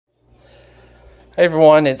Hey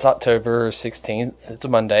everyone, it's October 16th. It's a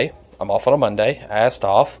Monday. I'm off on a Monday. I asked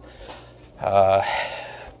off. I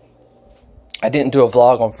didn't do a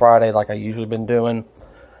vlog on Friday like I usually been doing.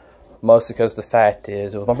 Mostly because the fact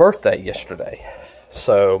is it was my birthday yesterday.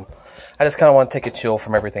 So I just kind of want to take a chill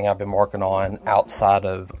from everything I've been working on outside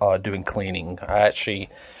of doing cleaning.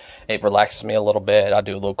 It relaxes me a little bit. I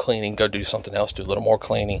do a little cleaning, go do something else, do a little more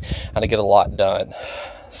cleaning, and I get a lot done.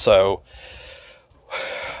 So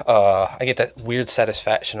I get that weird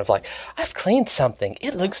satisfaction of like, I've cleaned something,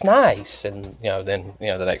 it looks nice, and then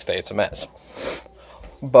the next day it's a mess.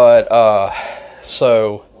 But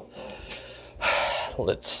so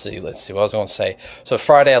let's see what I was going to say. So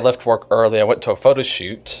Friday I left work early. I went to a photo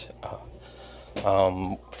shoot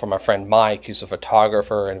for my friend Mike, who's a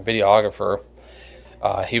photographer and videographer.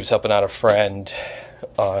 He was helping out a friend,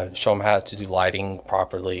 show him how to do lighting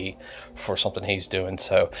properly for something he's doing.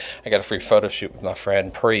 So I got a free photo shoot with my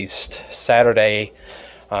friend Priest. Saturday,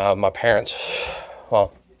 my parents, me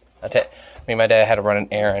and my dad had to run an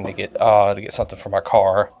errand to get something for my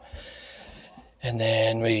car. And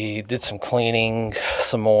then we did some cleaning,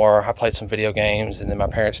 some more. I played some video games, and then my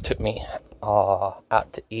parents took me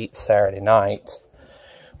out to eat Saturday night,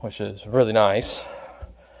 which is really nice.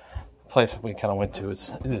 The place we kind of went to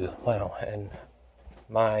is, wow, and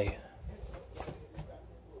I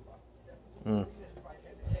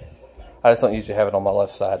just don't usually have it on my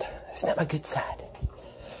left side. It's not my good side.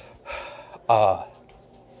 The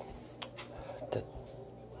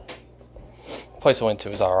place I went to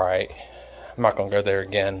is alright. I'm not going to go there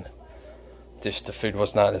again. Just the food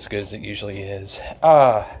was not as good as it usually is.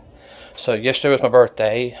 So yesterday was my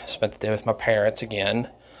birthday. Spent the day with my parents again.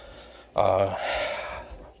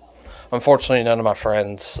 Unfortunately, none of my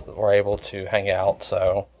friends were able to hang out,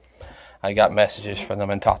 so I got messages from them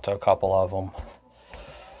and talked to a couple of them.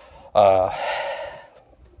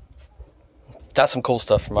 Got some cool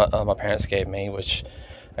stuff my parents gave me, which,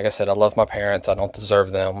 like I said, I love my parents. I don't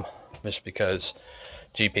deserve them just because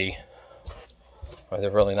GP.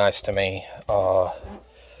 They're really nice to me.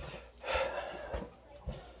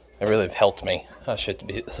 They really have helped me. I should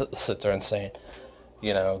sit there and say,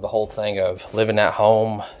 the whole thing of living at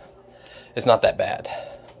home is not that bad.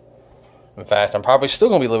 In fact, I'm probably still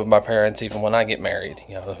going to be living with my parents even when I get married.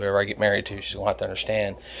 Whoever I get married to, she's going to have to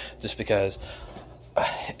understand. Just because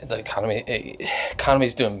the economy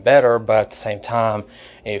is doing better, but at the same time,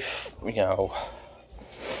 if,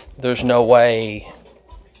 there's no way,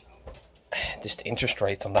 just interest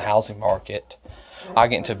rates on the housing market. I'll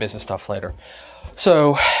get into business stuff later.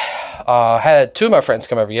 So, I had two of my friends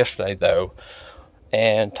come over yesterday, though,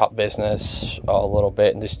 and talk business a little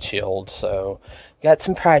bit and just chilled. So, got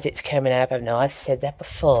some projects coming up. I know I've said that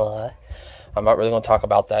before. I'm not really going to talk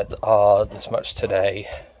about that this much today.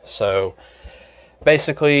 So,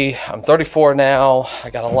 basically, I'm 34 now.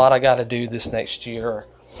 I got a lot I got to do this next year.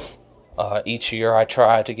 Each year I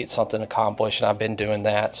try to get something accomplished, and I've been doing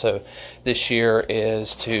that. So this year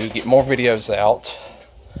is to get more videos out.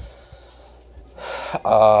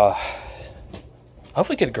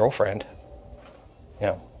 Hopefully get a girlfriend.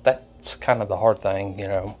 That's kind of the hard thing,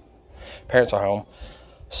 Parents are home.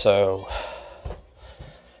 So,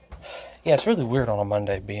 yeah, it's really weird on a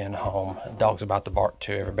Monday being home. The dog's about to bark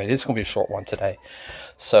too, everybody. This is going to be a short one today.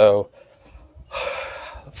 So,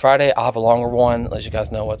 Friday, I'll have a longer one, let you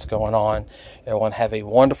guys know what's going on. Everyone have a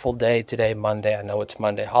wonderful day today, Monday. I know it's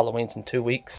Monday. Halloween's in 2 weeks.